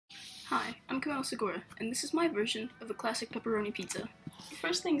Hi, I'm Camilla, and this is my version of a classic pepperoni pizza.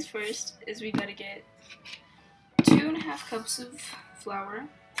 First things first is we gotta get 2.5 cups of flour,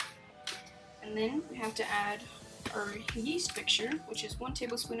 and then we have to add our yeast mixture, which is 1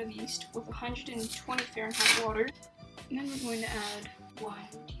 tablespoon of yeast with 120 Fahrenheit water. And then we're going to add 1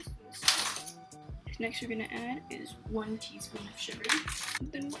 teaspoon of salt. Next we're going to add is 1 teaspoon of sugar.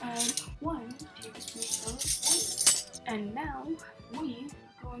 Then we'll add 1 tablespoon of oil. And now we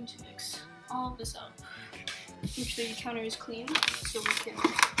are going to mix all of this up. Make sure your counter is clean so we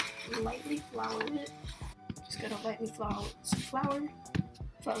can lightly flour it. Just gotta lightly flour some flour.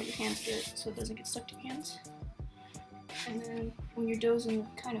 Flour your hands a bit so it doesn't get stuck to your hands. And then when your dough's in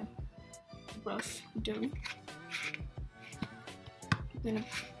kind of rough dough, you're gonna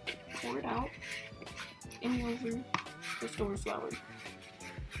pour it out in over leftover flour.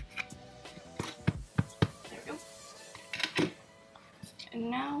 There we go. And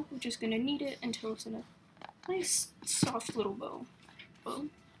now we're just gonna knead it until it's in a nice soft little bow.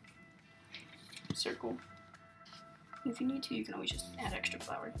 Circle. And if you need to, you can always just add extra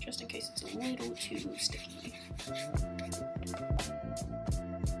flour, just in case it's a little too sticky.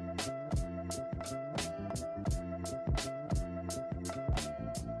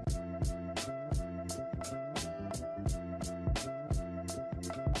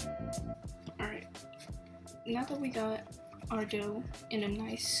 Alright, now that we got our dough in a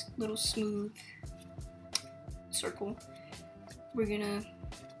nice little smooth circle, we're gonna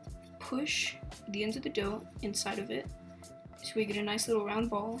push the ends of the dough inside of it so we get a nice little round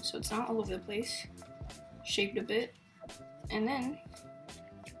ball so it's not all over the place, shaped a bit, and then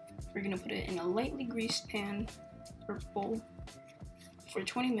we're gonna put it in a lightly greased pan or bowl for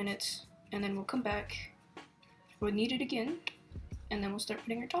 20 minutes, and then we'll come back, we'll knead it again, and then we'll start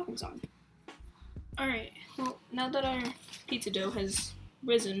putting our toppings on. Alright, well, now that our pizza dough has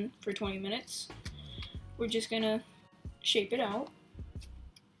risen for 20 minutes, we're just gonna shape it out.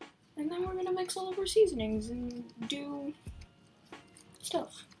 And then we're gonna mix all of our seasonings and do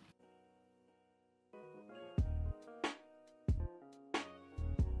stuff.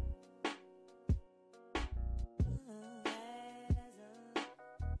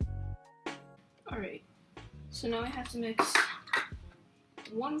 Alright, so now I have to mix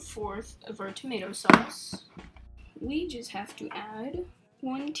 1/4 of our tomato sauce. We just have to add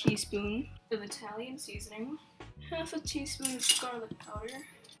 1 teaspoon of Italian seasoning, 1/2 teaspoon of garlic powder,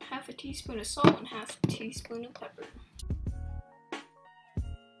 1/2 teaspoon of salt, and 1/2 teaspoon of pepper.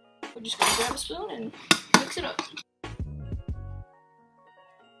 We're just gonna grab a spoon and mix it up.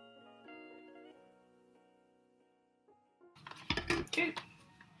 Okay.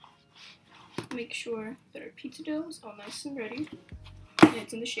 Make sure that our pizza dough is all nice and ready, and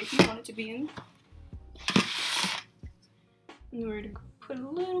it's in the shape you want it to be in. And we're gonna put a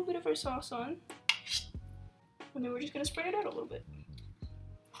little bit of our sauce on, and then we're just gonna spread it out a little bit.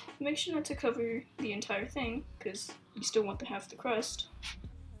 Make sure not to cover the entire thing, because you still want half the crust.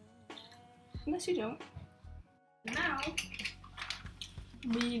 Unless you don't. Now,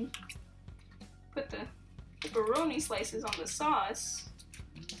 we put the pepperoni slices on the sauce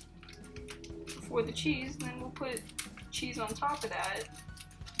before the cheese, and then we'll put cheese on top of that.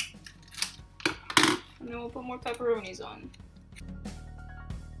 And then we'll put more pepperonis on.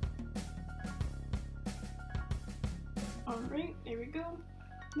 Alright, there we go.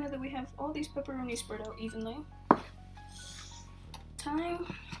 Now that we have all these pepperonis spread out evenly, time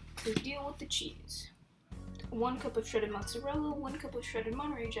to deal with the cheese. 1 cup of shredded mozzarella, 1 cup of shredded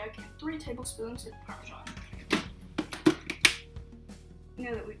Monterey Jack, and 3 tablespoons of Parmesan.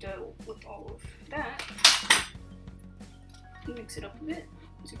 Now that we've done with all of that, mix it up a bit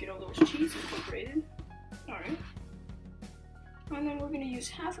to get all those cheese incorporated. Alright. And then we're going to use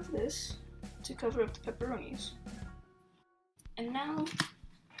half of this to cover up the pepperonis. And now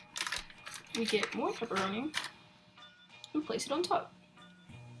we get more pepperoni and place it on top.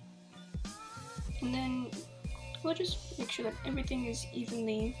 And then we'll just make sure that everything is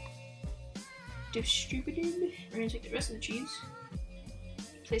evenly distributed. We're going to take the rest of the cheese,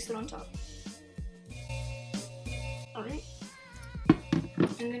 place it on top. Alright.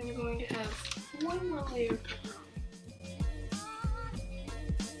 And then we're going to have 1 more layer of pepperoni.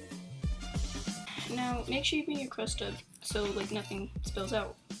 Now, make sure you bring your crust up so like nothing spills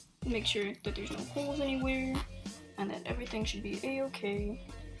out. Make sure that there's no holes anywhere and that everything should be a-okay.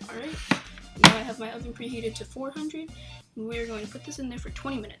 Alright, now I have my oven preheated to 400 and we're going to put this in there for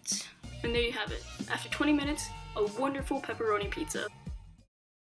 20 minutes. And there you have it. After 20 minutes, a wonderful pepperoni pizza.